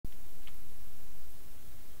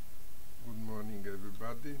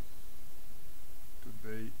everybody.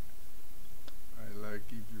 Today I like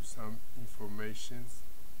give you some information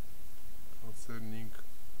concerning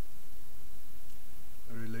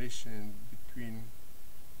relation between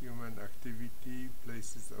human activity,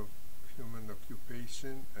 places of human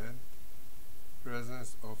occupation, and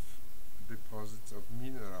presence of deposits of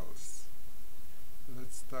minerals.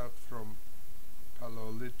 Let's start from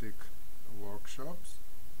Palaeolithic workshops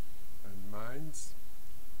and mines.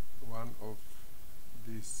 One of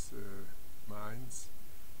these mines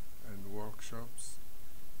and workshops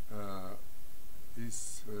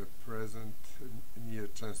is present near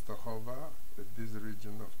Częstochowa, this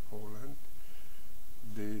region of Poland.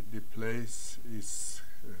 The place is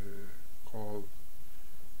called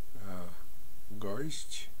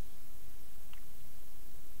Gość.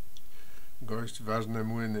 Ważne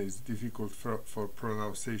Młyny is difficult for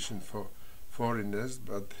pronunciation for foreigners,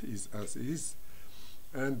 but is as is.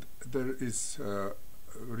 And there is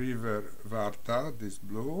river Warta, this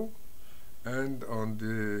blue, and on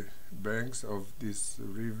the banks of this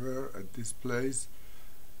river at this place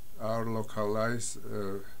are localized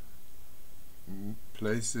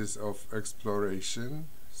places of exploration,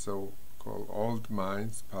 so called old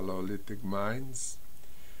mines, Paleolithic mines,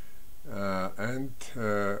 and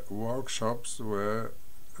workshops where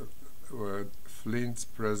flints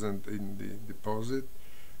present in the deposit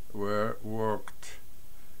were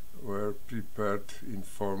prepared in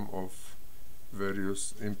form of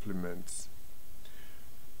various implements.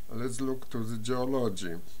 Let's look to the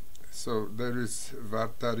geology. So there is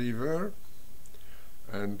Warta River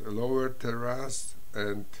and lower terrace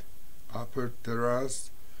and upper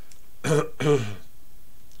terrace. At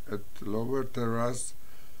lower terrace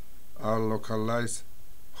are localized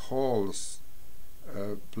holes,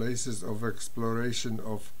 places of exploration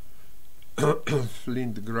of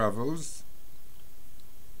flint gravels,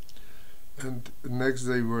 and next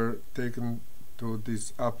they were taken to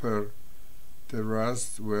this upper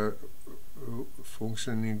terrace where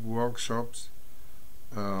functioning workshops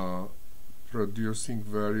producing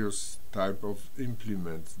various type of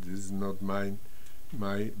implements. This is not my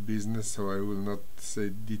business, so I will not say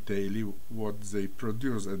detailing what they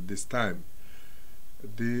produce at this time.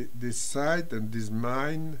 This site and this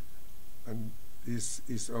mine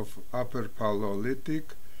is of upper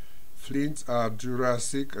Paleolithic. Flints are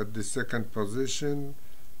Jurassic at the second position,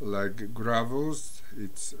 like gravels.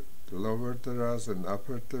 It's the lower terrace and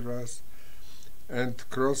upper terrace, and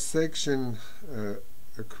cross section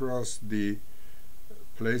across the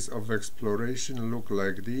place of exploration look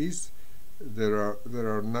like this. There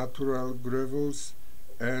are natural gravels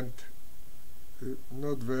and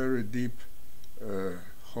not very deep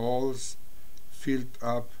holes filled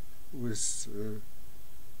up with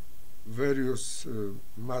various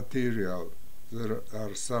material. There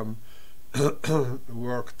are some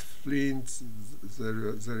worked flints,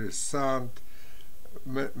 there is sand,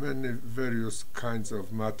 many various kinds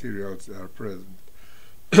of materials are present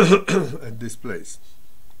at this place.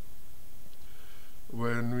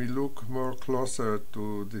 When we look more closer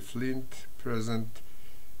to the flint present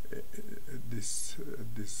these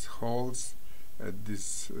holes at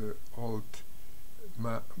these old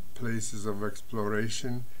places of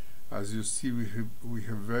exploration, as you see, we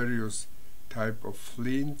have various type of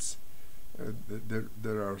flints.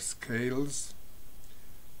 There are scales,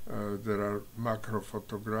 there are macro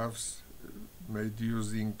photographs made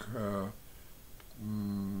using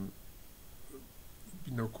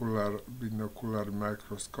binocular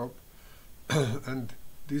microscope, and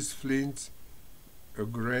these flints,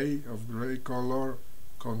 of gray color,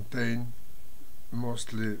 contain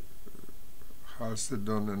mostly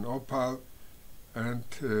chalcedon and opal, and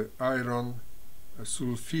iron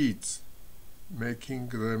sulfides, making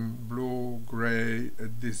them blue, gray,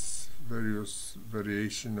 this various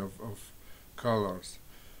variation of colors.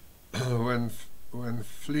 When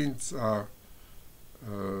flints are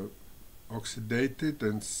oxidated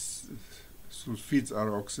and sulfides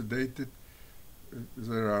are oxidated,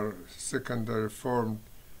 there are secondary formed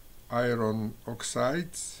iron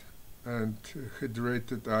oxides and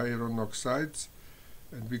hydrated iron oxides,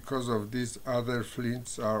 and because of this, other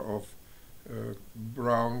flints are of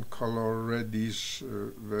brown color, reddish,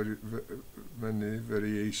 many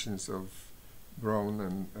variations of brown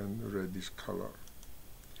and reddish color.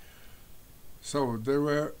 So there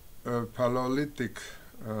were Paleolithic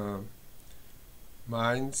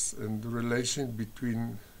mines and the relation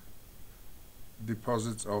between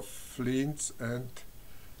deposits of flints and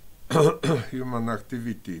human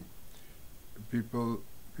activity. People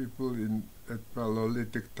at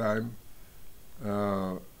Paleolithic time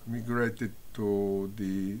migrated to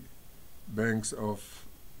the banks of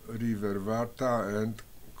river Warta and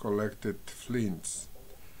collected flints,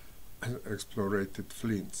 explorated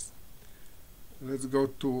flints. Let's go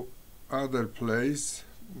to other place.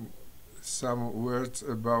 Some words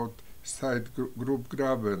about site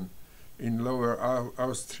Grubgraben in Lower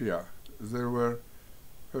Austria. There were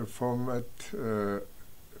performed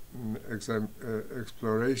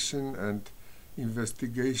exploration and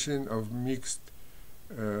investigation of mixed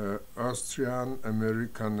Austrian,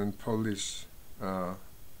 American and Polish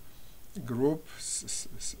group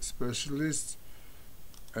specialists,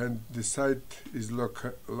 and the site is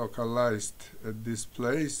localized at this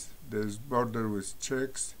place. There's border with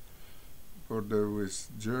Czechs, border with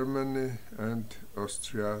Germany and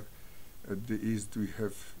Austria. At the east we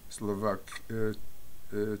have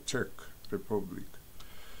Czech Republic.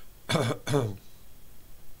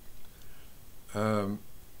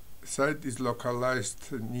 Site is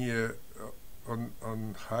localized near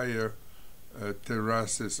on higher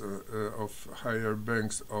terraces of higher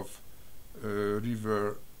banks of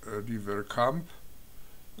river Kamp,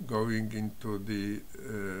 going into the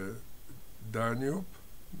Danube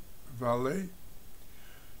Valley,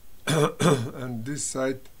 and this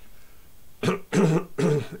site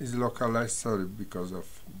is localized. Sorry, because of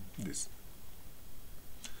this.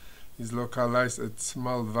 Is localized at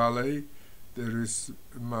small valley. There is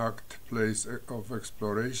marked place of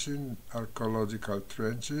exploration, archaeological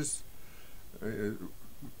trenches.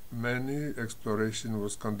 Many exploration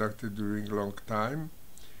was conducted during long time,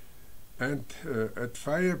 and at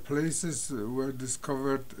fireplaces were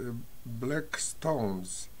discovered black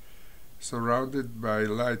stones surrounded by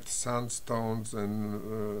light sandstones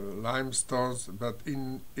and limestones, but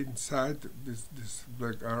inside this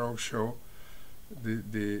black arrow show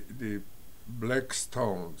the black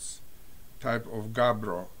stones, type of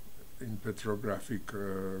gabbro in petrographic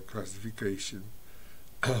classification.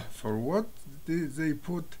 For what they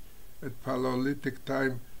put at Paleolithic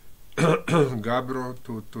time gabbro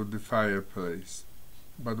to the fireplace?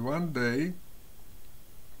 But one day,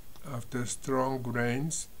 after strong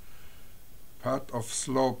rains, part of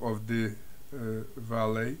slope of the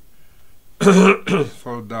valley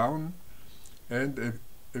fall down, and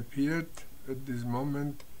appeared at this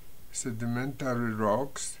moment sedimentary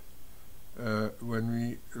rocks. When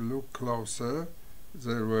we look closer,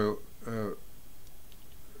 there were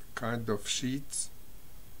kind of sheets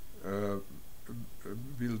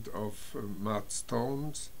built of mud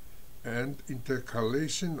stones and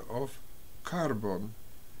intercalation of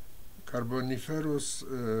carboniferous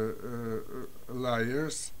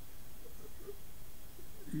layers.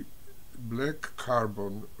 Black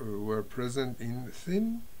carbon were present in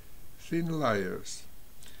thin layers.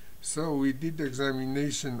 So we did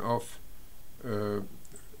examination of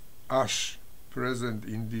ash present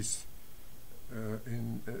in this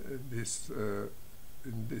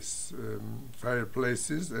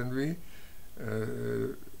fireplaces, and we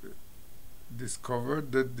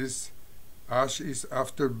discovered that this ash is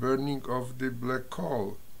after burning of the black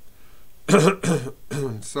coal.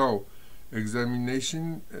 So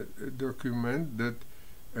examination document that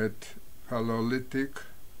at Paleolithic,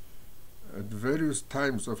 at various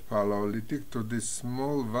times of Paleolithic, to this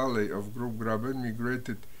small valley of Grubgraben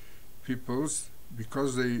migrated peoples,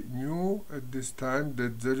 because they knew at this time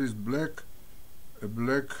that there is a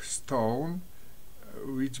black stone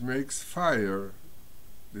which makes fire.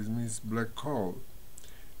 This means black coal.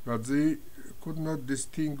 But they could not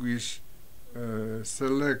distinguish,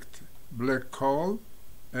 select black coal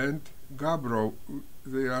and gabbro.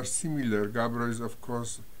 They are similar. Gabbro is of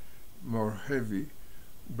course more heavy.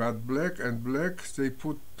 But black and black they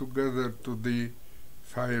put together to the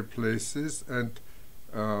fireplaces, and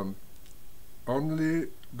only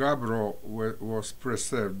gabbro was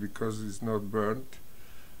preserved because it's not burnt,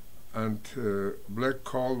 and black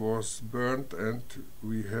coal was burnt, and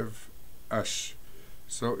we have ash.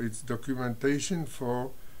 So it's documentation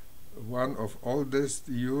for one of oldest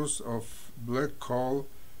use of black coal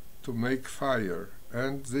to make fire.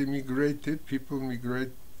 And they migrated, people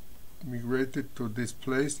migrated to this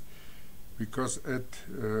place because at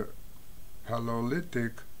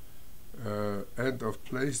Paleolithic, end of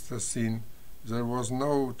Pleistocene, there was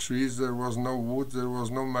no trees, there was no wood, there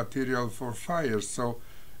was no material for fire. So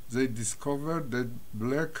they discovered that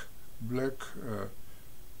black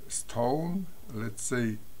stone, let's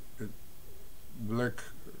say black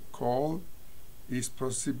coal, is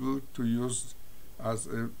possible to use as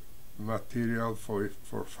a material for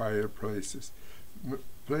fireplaces.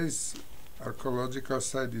 Place archaeological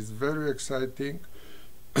site is very exciting.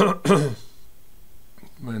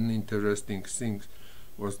 Many interesting things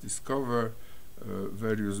was discovered.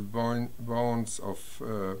 Various bones of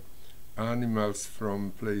animals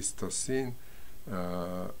from Pleistocene,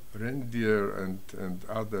 Reindeer and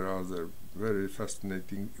other very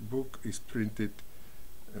fascinating book is printed,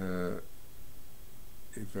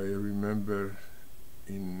 if I remember,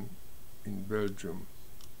 in Belgium.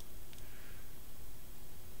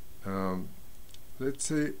 Let's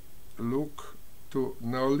say look to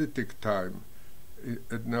Neolithic time.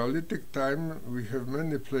 At Neolithic time we have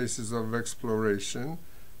many places of exploration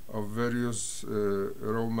of various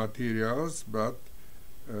raw materials, but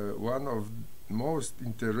one of most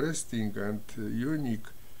interesting and unique,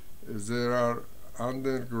 there are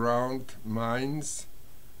underground mines,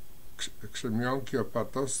 Krzemionki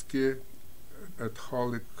Opatowskie at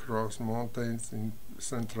Holy Cross Mountains in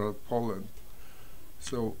central Poland.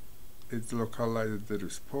 So it's localized, there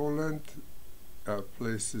is Poland,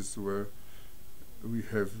 places where we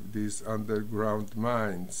have these underground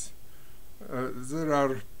mines. There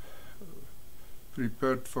are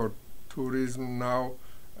prepared for tourism now,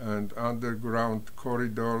 and underground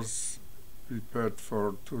corridors prepared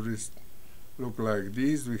for tourists look like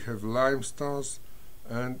these. We have limestones,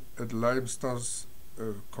 and at limestones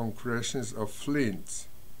concretions of flints.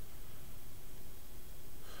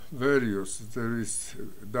 Various. There is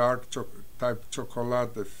dark type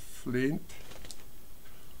chocolate flint,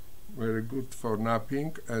 very good for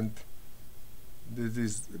napping, and this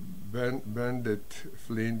is bended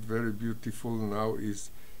flint, very beautiful, now is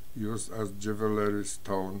used as jewelry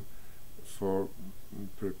stone for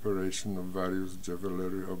preparation of various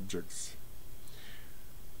jewelry objects.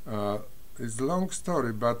 It's a long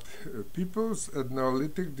story, but peoples at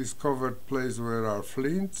Neolithic discovered place where are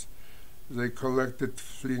flints. They collected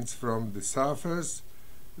flints from the surface.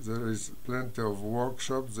 There is plenty of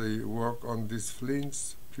workshops. They work on these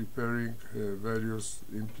flints, preparing various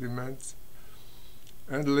implements.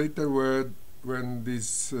 And later, when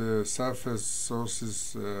these surface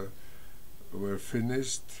sources were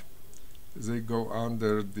finished, they go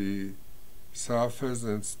under the surface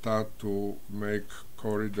and start to make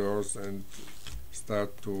corridors and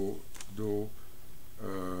start to do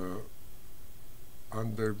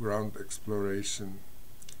underground exploration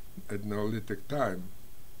at Neolithic time.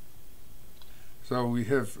 So we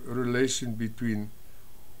have a relation between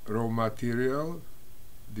raw material,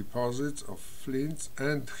 deposits of flints,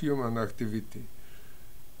 and human activity.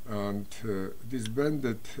 And this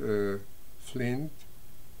bended flint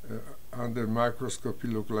under microscopy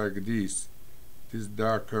look like this. These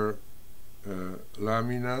darker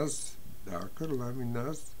laminas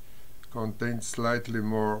contain slightly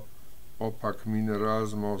more opaque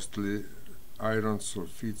minerals, mostly iron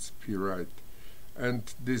sulfides, pyrite.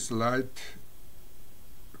 And this light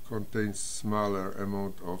contains smaller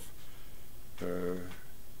amount of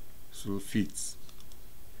sulfides.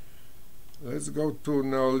 Let's go to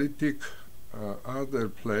Neolithic other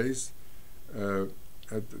place.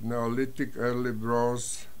 At Neolithic early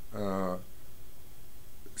bronze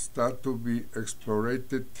start to be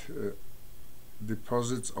explored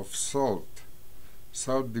deposits of salt.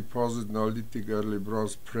 Salt deposit Neolithic early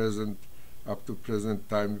bronze present up to present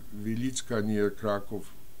time. Wieliczka near Kraków,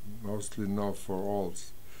 mostly known for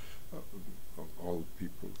all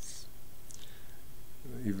peoples.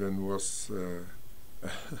 Even was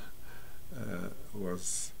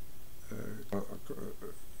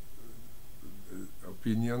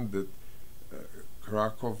opinion that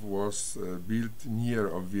Kraków was built near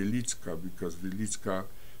of Wieliczka, because Wieliczka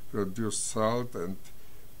produced salt, and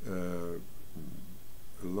a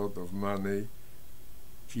lot of money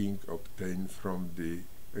king obtained from the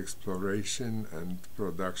exploration and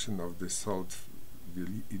production of the salt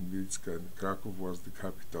in Wieliczka, and Kraków was the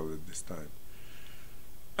capital at this time.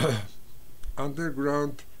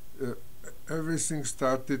 Underground, everything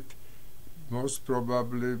started most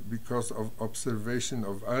probably because of observation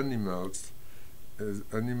of animals. As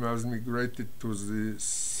animals migrated to the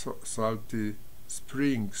salty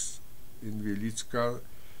springs in Wieliczka,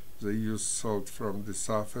 they used salt from the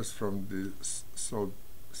surface, from the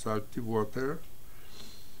salty water,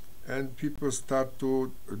 and people start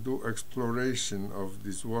to do exploration of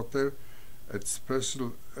this water at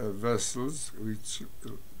special vessels, which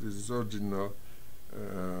is original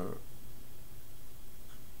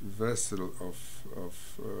vessel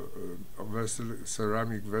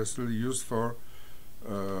ceramic vessel used for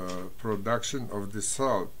production of the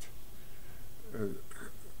salt.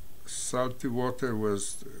 Salty water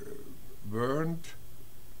was burned,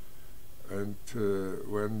 and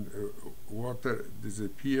when water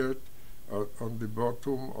disappeared, on the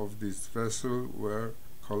bottom of this vessel were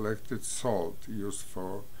collected salt used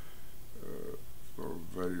for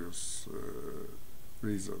various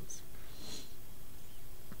reasons.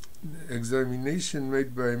 Examination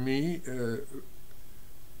made by me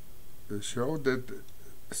show that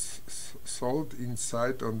salt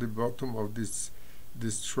inside on the bottom of this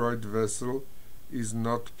destroyed vessel is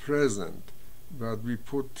not present, but we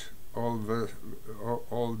put all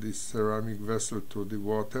this ceramic vessel to the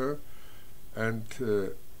water, and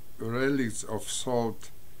relics of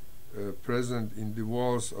salt present in the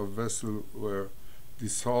walls of vessel were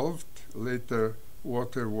dissolved. Later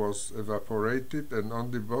water was evaporated, and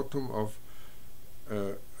on the bottom of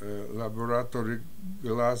laboratory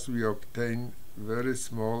glass we obtain very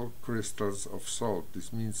small crystals of salt.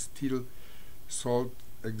 This means still salt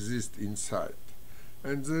exists inside.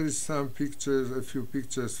 And there is some pictures, a few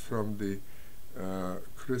pictures from the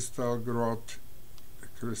crystal grot,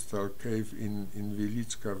 crystal cave in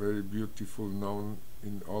Wieliczka, very beautiful, known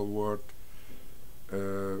in all world.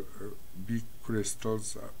 Big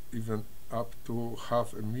crystals, even up to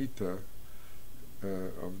half a meter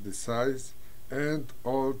of the size, and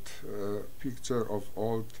old picture of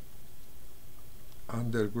old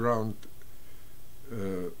underground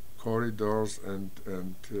corridors and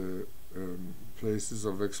places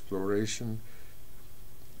of exploration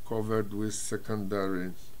covered with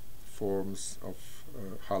secondary forms of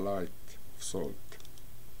halite, of salt.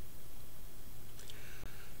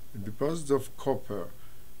 Deposits of copper.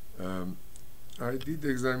 I did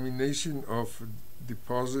examination of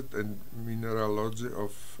deposit and mineralogy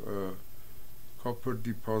of copper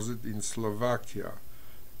deposit in Slovakia.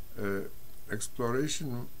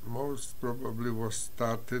 Exploration most probably was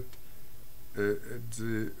started at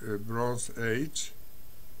the Bronze Age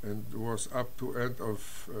and was up to end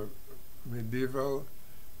of medieval.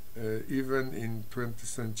 Even in 20th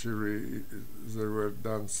century there were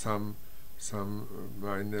done some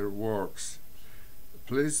minor works. The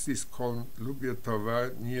place is called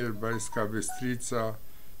Lubietowa, near Bajska Bystrica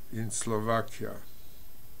in Slovakia.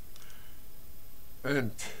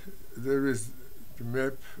 And there is the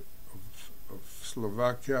map of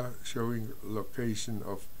Slovakia showing location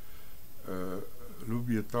of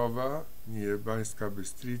Lubietowa near Bajska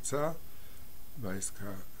Bystrica.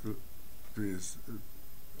 Bajska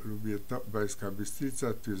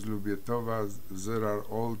Bystrica, to is Lubietowa. There are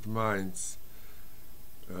old mines.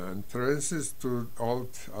 Entrances to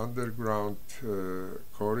old underground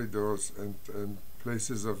corridors and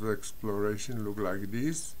places of exploration look like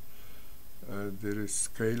this. There is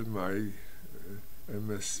scale. My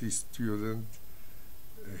MSc student,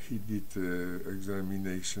 he did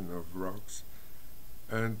examination of rocks,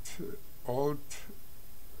 and old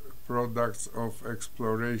products of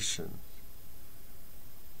exploration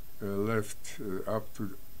left up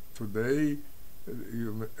to today.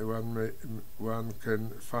 One can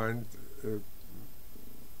find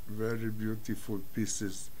very beautiful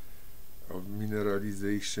pieces of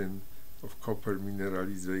mineralization, of copper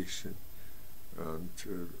mineralization, and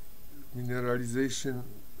mineralization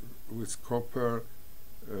with copper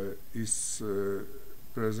is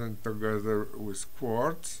present together with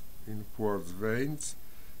quartz in quartz veins.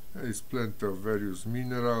 There is plenty of various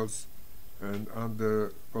minerals, and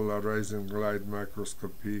under polarizing light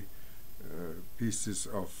microscopy pieces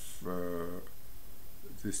of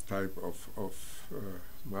this type of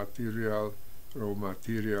material, raw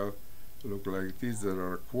material, look like this. There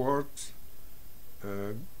are quartz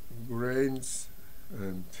grains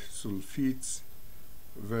and sulfides,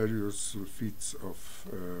 various sulfides of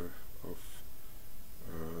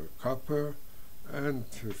copper, and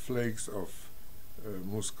flakes of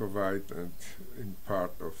muscovite and in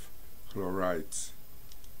part of chlorides.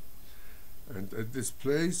 And at this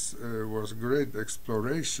place was great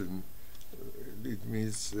exploration. It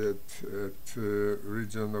means that at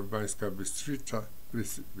region of Bajska Bystrica,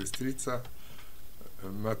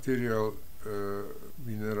 material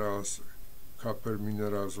minerals, copper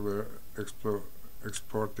minerals were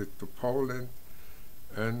exported to Poland,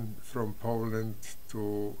 and from Poland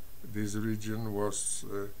to this region was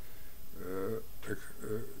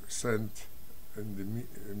sent, in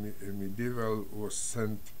the medieval was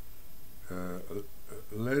sent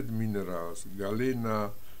lead minerals,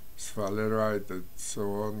 galena, sphalerite, and so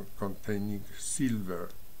on, containing silver.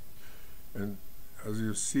 And as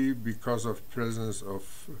you see, because of presence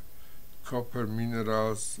of copper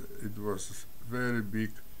minerals, it was very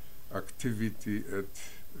big activity at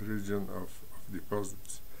region of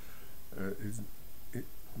deposits. It's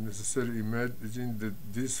necessary imagine that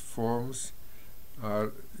these forms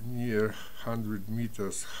are near 100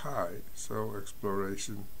 meters high, so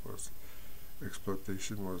exploitation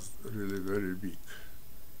was really very big.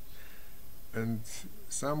 And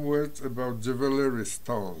some words about jewelry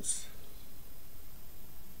stones.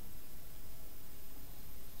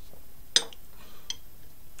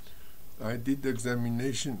 I did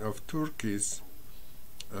examination of turkeys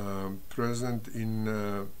present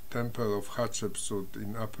in temple of Hatshepsut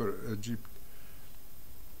in Upper Egypt.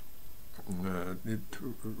 It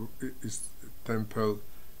is temple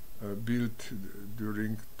built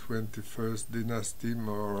during 21st dynasty,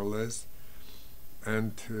 more or less,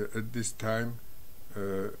 and at this time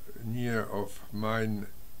near of mine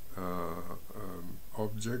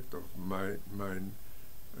object of mine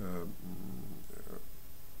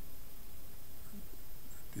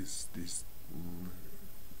this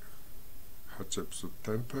Hatshepsut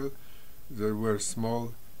temple, there were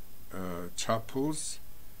small chapels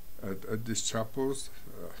at these chapels,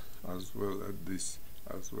 as well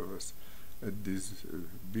as at this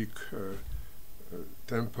big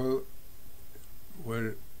temple,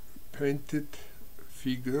 were painted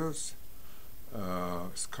figures,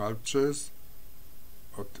 sculptures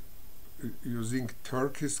using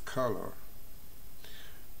turquoise color.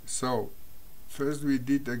 So first we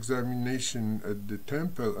did examination at the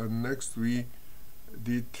temple, and next we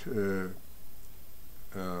did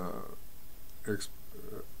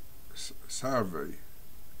survey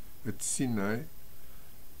at Sinai.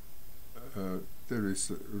 There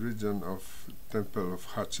is a region of temple of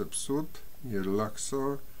Hatshepsut near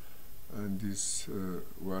Luxor, and this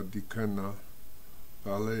Wadi Kana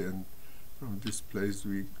valley, and from this place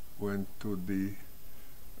we went to the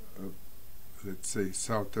let's say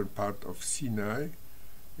southern part of Sinai.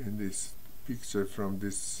 In this picture from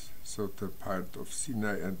this southern part of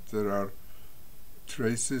Sinai, and there are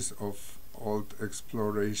traces of old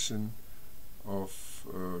exploration of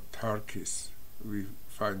Turkeys. We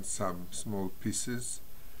find some small pieces.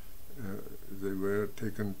 They were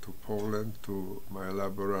taken to Poland, to my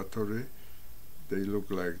laboratory. They look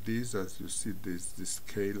like this. As you see, this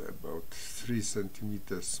scale, about 3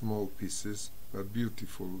 centimeters small pieces, but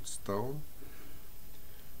beautiful stone.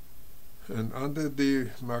 And under the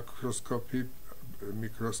microscopy,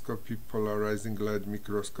 polarizing light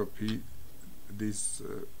microscopy, these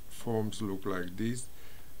forms look like this.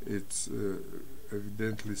 It's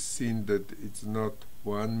evidently seen that it's not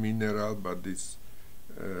one mineral, but it's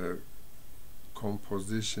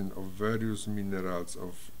composition of various minerals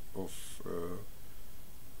of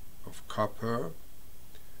copper.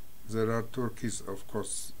 There are turkeys, of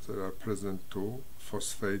course, there are present too,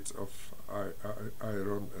 phosphates of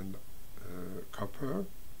iron and copper.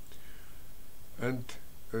 And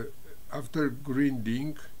after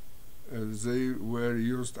grinding, they were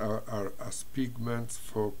used as pigments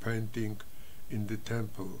for painting in the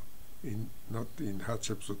temple, not in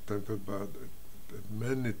Hatshepsut temple, but at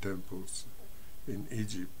many temples in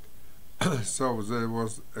Egypt. So there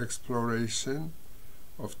was exploration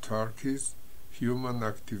of Turkeys, human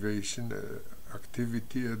activity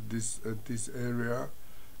at this area,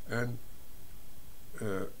 and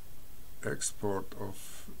export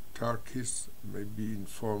of Turkeys, maybe in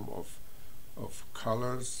form of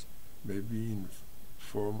colors, maybe in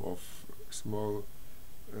form of small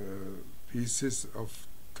pieces of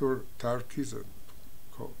Turkeys, and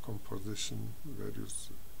composition, various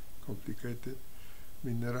complicated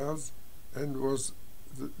minerals, and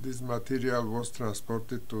this material was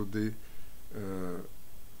transported to the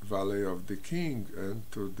Valley of the King and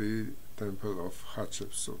to the temple of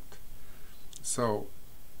Hatshepsut. So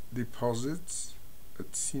deposits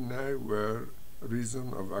at Sinai were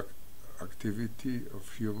reason of activity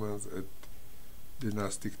of humans at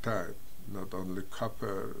dynastic time. Not only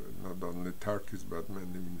copper, not only Turkeys, but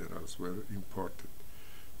many minerals were imported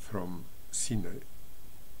from Sinai.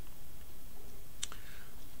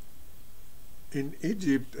 In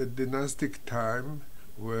Egypt, at dynastic time,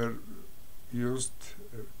 were used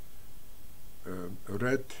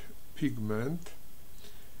red pigment.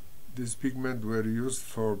 This pigment were used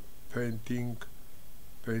for paintings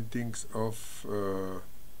of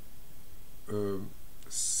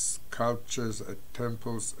sculptures at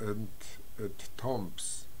temples and at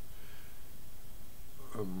tombs.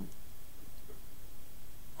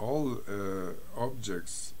 All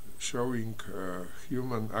objects showing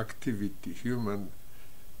human activity, human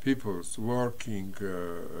peoples working,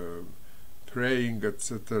 praying,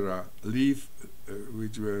 etc.,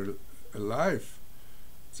 which were alive,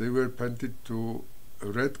 they were painted to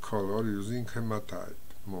red color using hematite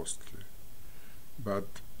mostly.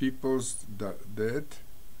 But peoples dead,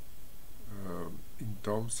 in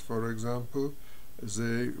tombs for example,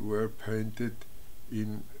 they were painted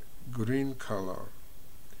in green color.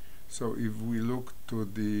 So if we look to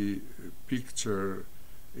the picture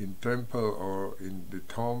in temple or in the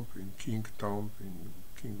tomb, in King Tomb, in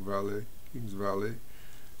King's Valley,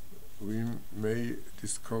 we may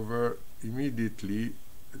discover immediately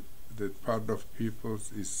that part of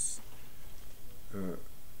peoples is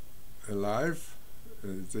alive,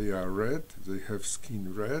 they are red, they have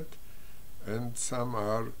skin red, and some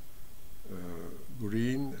are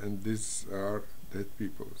green, and these are dead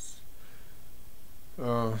peoples.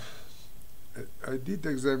 I did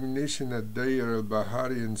examination at Deir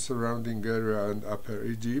el-Bahari and surrounding area and Upper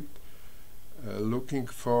Egypt, looking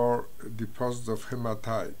for deposits of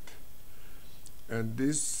hematite. And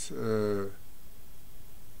these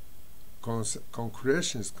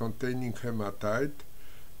concretions containing hematite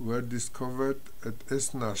were discovered at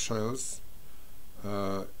Esna shells.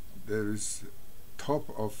 There is top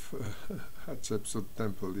of Hatshepsut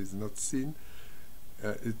temple is not seen.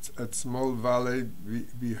 It's a small valley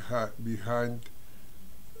behind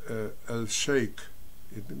El Sheikh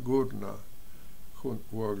in Gurna. Who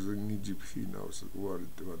works in Egypt, he knows what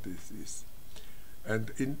this is.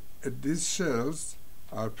 And at these shells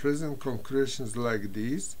are present concretions like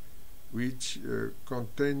these, which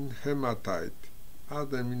contain hematite.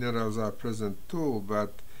 Other minerals are present too,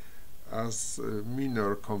 but as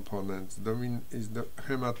minor components.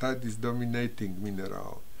 Hematite is dominating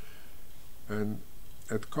mineral. And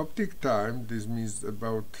at Coptic time, this means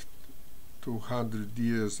about 200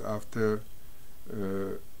 years after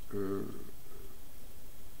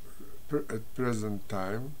at present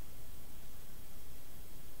time,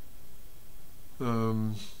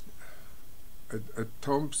 at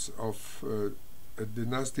tombs of at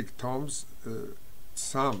dynastic tombs,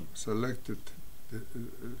 some selected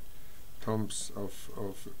tombs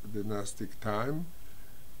of dynastic time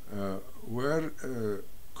were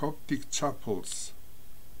Coptic chapels.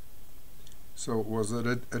 So it was a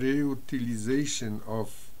reutilization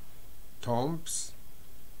of tombs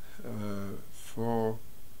for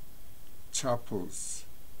chapels.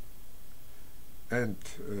 And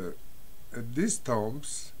at these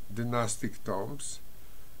tombs, dynastic tombs,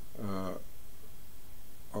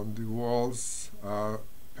 on the walls are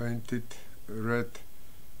painted red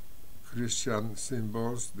Christian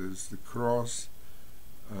symbols. There's the cross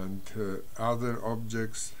and other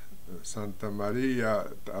objects, Santa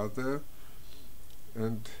Maria, other.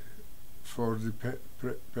 And for the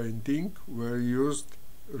painting were used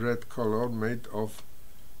red color made of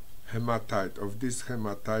hematite, of this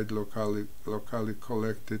hematite locally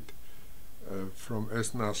collected from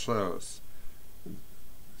Esna shells.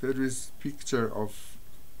 There is picture of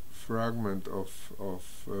fragment of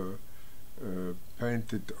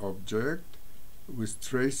painted object with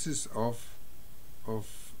traces of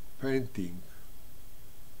painting.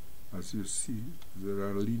 As you see, there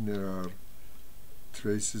are linear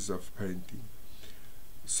traces of painting.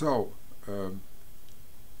 So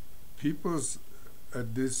peoples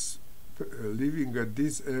at this living at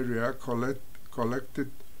this area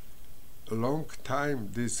collected a long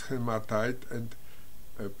time this hematite, and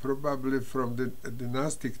probably from the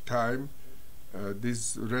dynastic time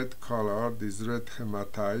this red color, this red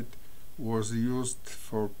hematite, was used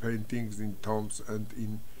for paintings in tombs and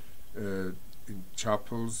in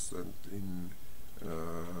chapels and in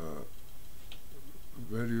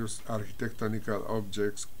various architectonical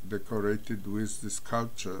objects decorated with the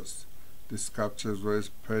sculptures. The sculptures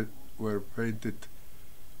were painted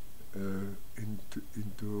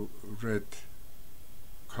into red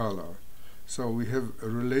color. So we have a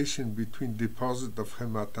relation between deposit of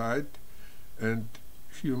hematite and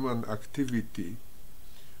human activity.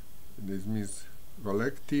 This means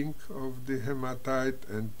collecting of the hematite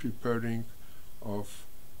and preparing of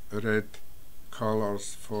red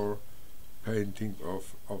colors for painting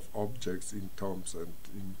of objects in tombs and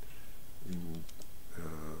in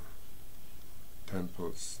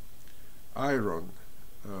temples. Iron,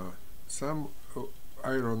 some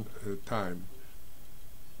iron time,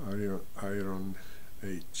 iron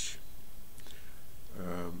age.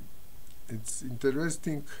 It's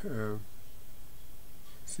interesting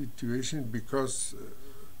situation because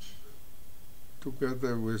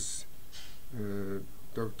together with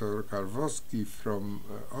Dr. Karwowski from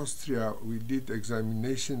Austria, we did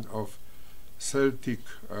examination of Celtic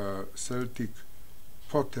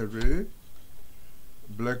pottery,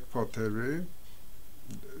 black pottery.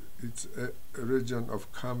 It's a region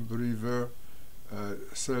of Camp River,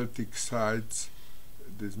 Celtic sites.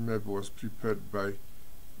 This map was prepared by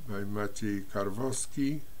Maciej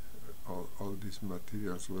Karwowski. All these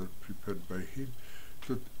materials were prepared by him.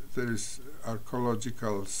 So there is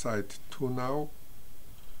archaeological site Tunau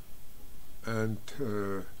and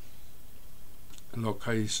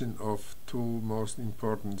location of two most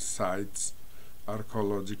important sites,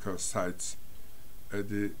 archaeological sites. At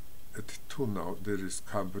Tunau there is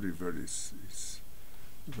Camp River is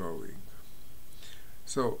going.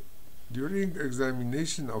 So during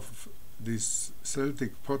examination of this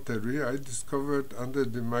Celtic pottery, I discovered under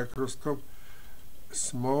the microscope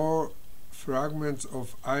small fragments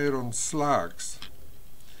of iron slugs,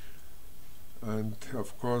 and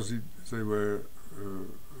of course they were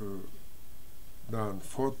done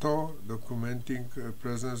photo documenting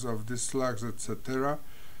presence of these slugs, etc.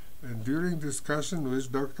 And during discussion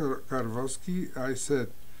with Dr. Karwowski, I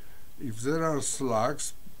said, if there are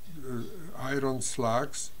slugs, iron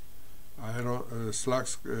slugs,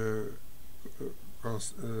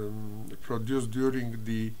 produced during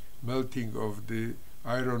the melting of the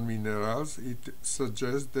iron minerals, it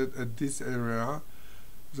suggests that at this area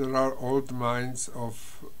there are old mines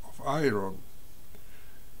of iron.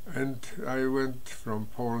 And I went from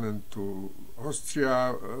Poland to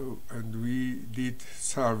Austria, and we did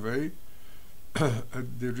survey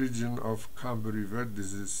at the region of Camp River.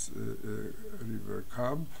 This is River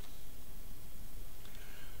Camp.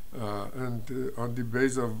 And on the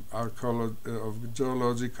base of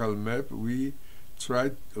geological map, we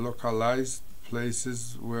tried to localize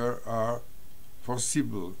places where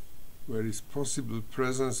is possible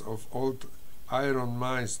presence of old iron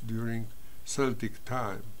mines during Celtic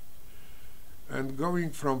time. And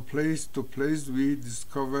going from place to place, we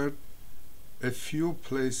discovered a few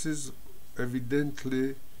places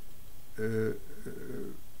evidently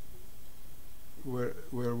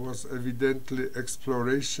where was evidently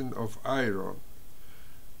exploration of iron.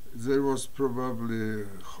 There was probably a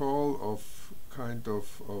hole of kind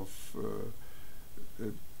of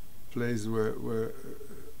place where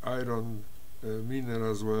iron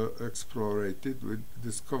minerals were explorated. We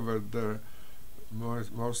discovered there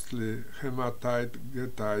mostly hematite,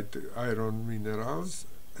 goethite iron minerals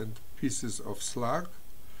and pieces of slag,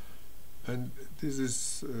 and this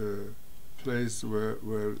is place where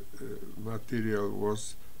material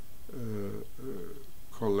was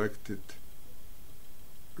collected.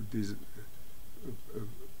 This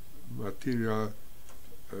material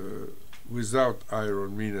without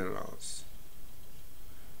iron minerals.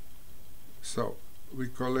 So we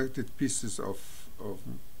collected pieces of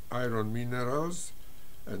iron minerals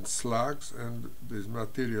and slugs, and these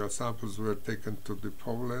material samples were taken to the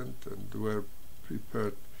Poland and were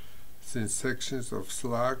prepared thin sections of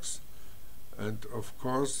slugs. And of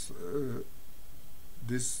course,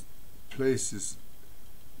 these places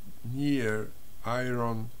near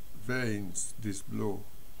iron veins, this blue,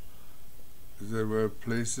 there were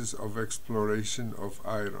places of exploration of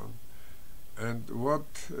iron. And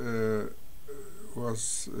what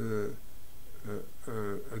was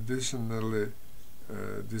additionally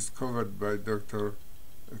discovered by Dr.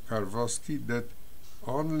 Karwowski, that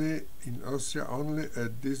only in Austria, only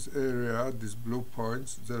at this area, these blue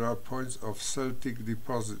points, there are points of Celtic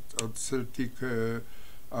deposits, of Celtic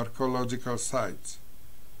archaeological sites.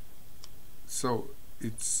 So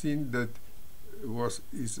it seemed that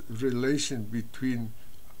is relation between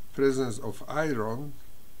presence of iron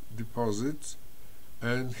deposits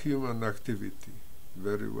and human activity,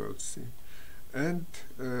 very well seen. And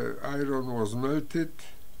iron was melted,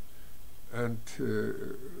 and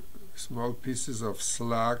small pieces of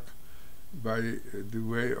slag by the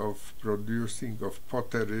way of producing of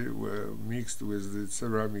pottery were mixed with the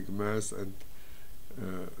ceramic mass, and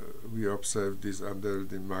we observed this under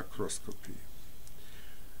the microscopy.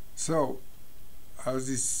 So, as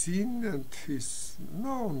is seen and is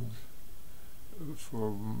known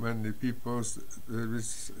for many people, there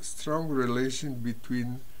is a strong relation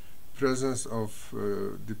between presence of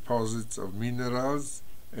deposits of minerals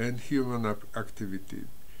and human activity.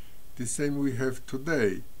 The same we have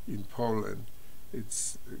today in Poland.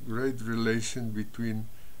 It's a great relation between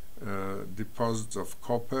deposits of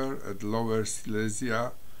copper at Lower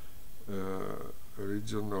Silesia,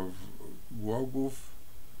 region of Głogów,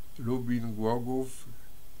 Lubin, Głogów,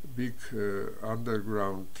 big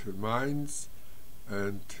underground mines,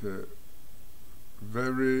 and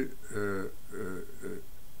very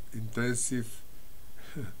intensive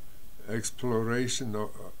exploration of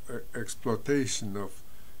exploitation of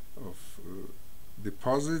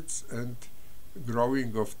deposits and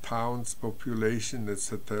growing of towns, population,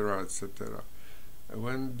 etc., etc.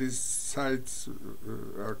 When these sites,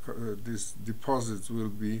 these deposits will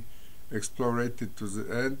be exploited to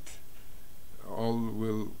the end, all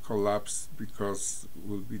will collapse because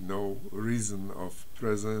will be no reason of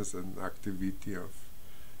presence and activity of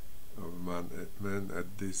man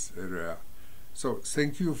at this area. So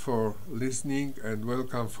thank you for listening, and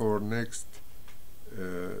welcome for next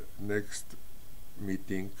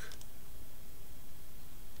meeting.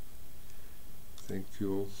 Thank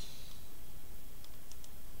you.